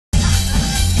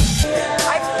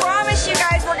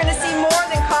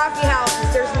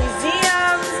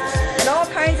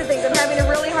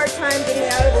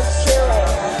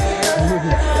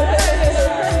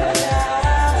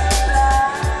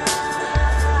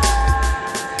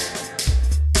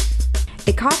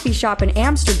coffee shop in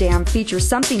Amsterdam features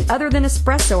something other than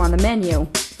espresso on the menu.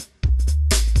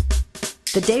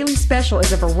 The daily special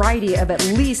is a variety of at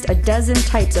least a dozen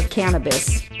types of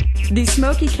cannabis. These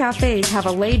smoky cafes have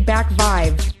a laid-back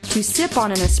vibe to sip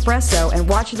on an espresso and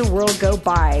watch the world go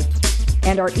by,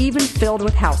 and are even filled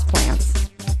with houseplants.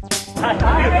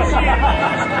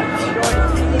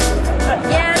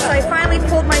 Yes, I finally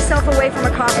pulled myself away from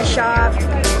a coffee shop.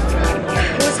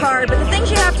 It was hard, but the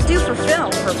things you have to do for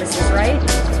film purposes, right?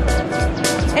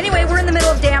 Anyway, we're in the middle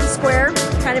of Dam Square,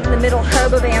 kind of in the middle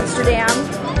hub of Amsterdam.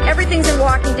 Everything's in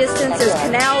walking distance, there's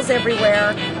canals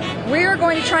everywhere. We're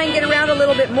going to try and get around a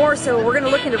little bit more, so we're going to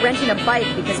look into renting a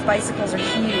bike because bicycles are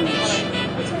huge.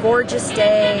 It's a gorgeous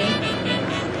day,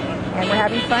 and we're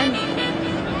having fun.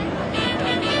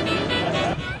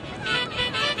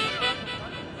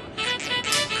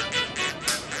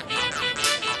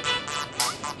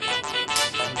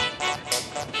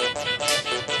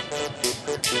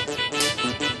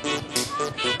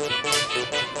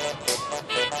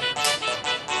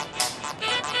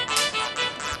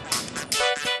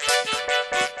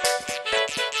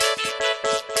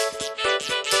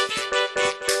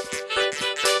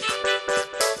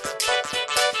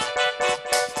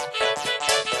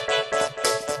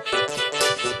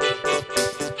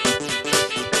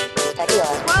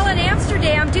 While in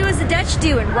Amsterdam, do as the Dutch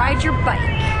do and ride your bike.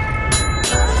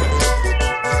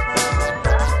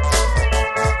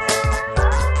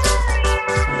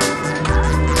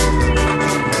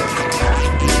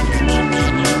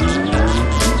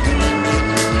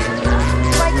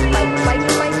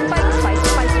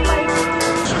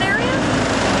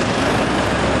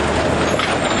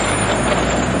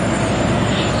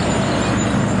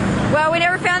 Well, we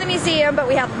never found the museum, but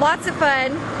we had lots of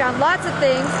fun, found lots of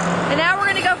things, and now we're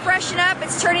going to go freshen up.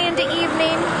 It's turning into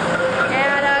evening,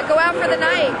 and go out for the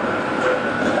night.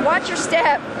 Watch your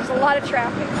step. There's a lot of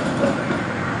traffic.